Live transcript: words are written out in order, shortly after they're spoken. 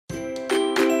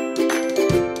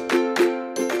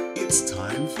It's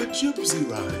time for Joobsy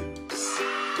Rhymes.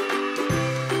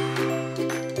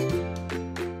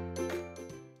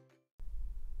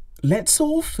 Let's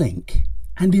all think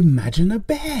and imagine a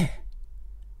bear.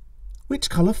 Which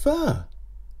colour fur?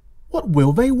 What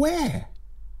will they wear?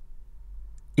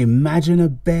 Imagine a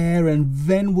bear and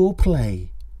then we'll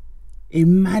play.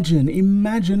 Imagine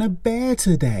a bear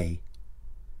today.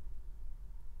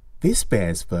 This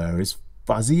bear's fur is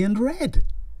fuzzy and red.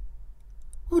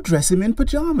 We'll dress him in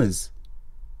pyjamas,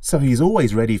 so he's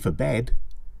always ready for bed.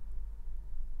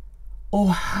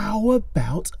 Or how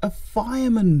about a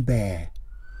fireman bear?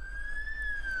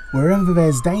 Wherever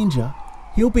there's danger,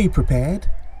 he'll be prepared.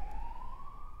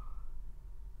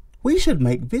 We should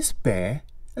make this bear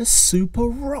a super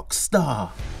rock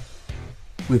star,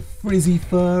 with frizzy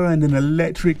fur and an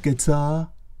electric guitar.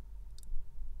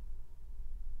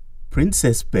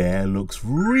 Princess Bear looks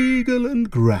regal and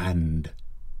grand,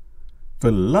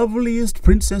 the loveliest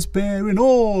Princess Bear in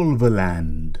all the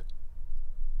land.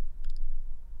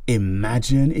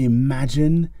 Imagine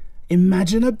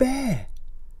a bear.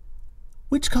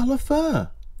 Which colour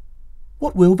fur?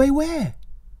 What will they wear?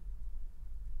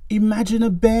 Imagine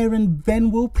a bear and then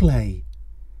we'll play.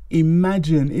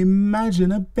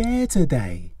 Imagine a bear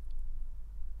today.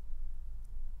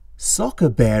 Soccer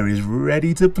Bear is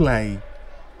ready to play.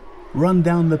 Run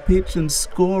down the pitch and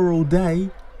score all day.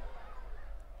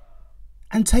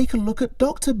 And take a look at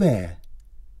Dr. Bear,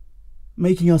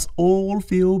 making us all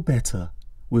feel better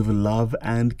with love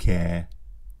and care.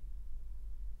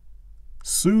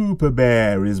 Super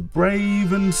Bear is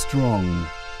brave and strong,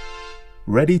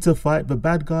 ready to fight the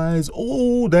bad guys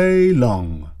all day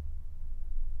long.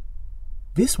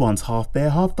 This one's half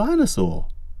bear, half dinosaur.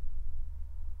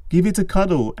 Give it a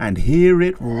cuddle and hear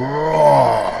it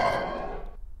roar.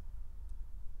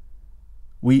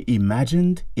 We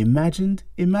imagined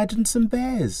some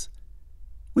bears.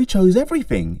 We chose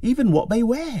everything, even what they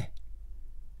wear.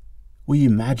 We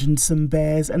imagined some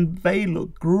bears and they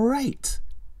look great.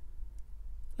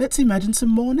 Let's imagine some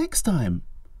more next time.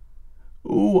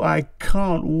 Ooh, I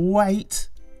can't wait.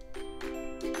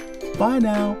 Bye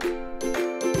now.